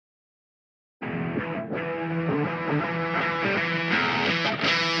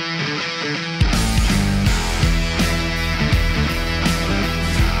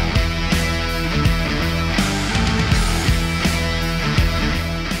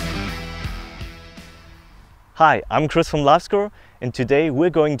Hi, I'm Chris from LiveScore, and today we're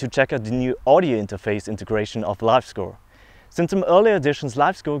going to check out the new audio interface integration of LiveScore. Since some earlier editions,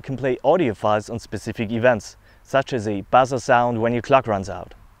 LiveScore can play audio files on specific events, such as a buzzer sound when your clock runs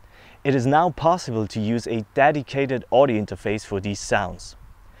out. It is now possible to use a dedicated audio interface for these sounds.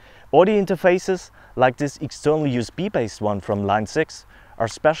 Audio interfaces, like this external USB-based one from Line 6, are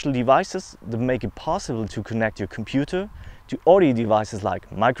special devices that make it possible to connect your computer to audio devices like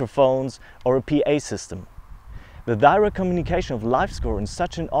microphones or a PA system. The direct communication of LiveScore in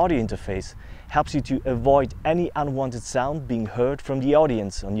such an audio interface helps you to avoid any unwanted sound being heard from the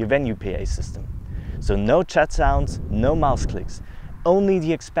audience on your venue PA system. So no chat sounds, no mouse clicks, only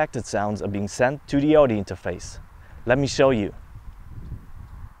the expected sounds are being sent to the audio interface. Let me show you.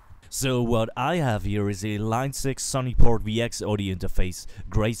 So what I have here is a Line 6 Sonnyport VX audio interface,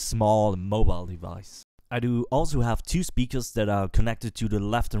 great small mobile device. I do also have two speakers that are connected to the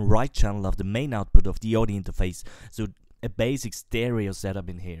left and right channel of the main output of the audio interface, so a basic stereo setup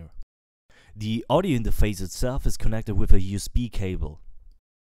in here. The audio interface itself is connected with a USB cable.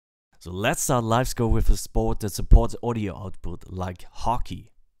 So let's start LiveScore with a sport that supports audio output, like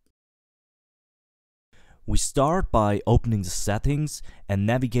hockey. We start by opening the settings and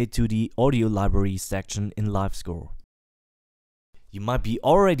navigate to the audio library section in LiveScore. You might be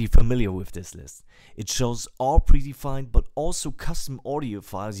already familiar with this list. It shows all predefined but also custom audio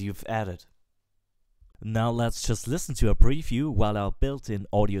files you've added. Now let's just listen to a preview while our built-in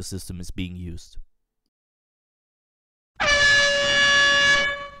audio system is being used.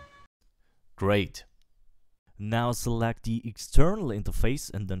 Great. Now select the external interface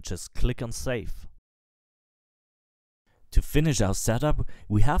and then just click on Save. To finish our setup,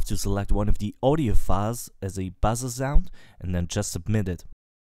 we have to select one of the audio files as a buzzer sound and then just submit it.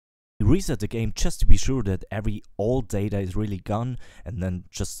 Reset the game just to be sure that every old data is really gone and then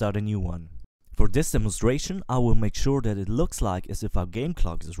just start a new one. For this demonstration, I will make sure that it looks like as if our game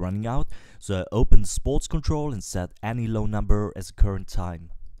clock is running out, so I open the sports control and set any low number as current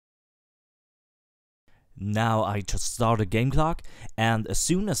time. Now I just start a game clock, and as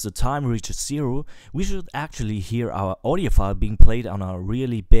soon as the time reaches 0, we should actually hear our audio file being played on our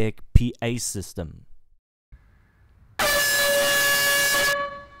really big PA system.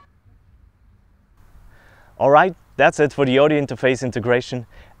 Alright, that's it for the audio interface integration.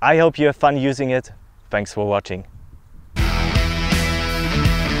 I hope you have fun using it. Thanks for watching.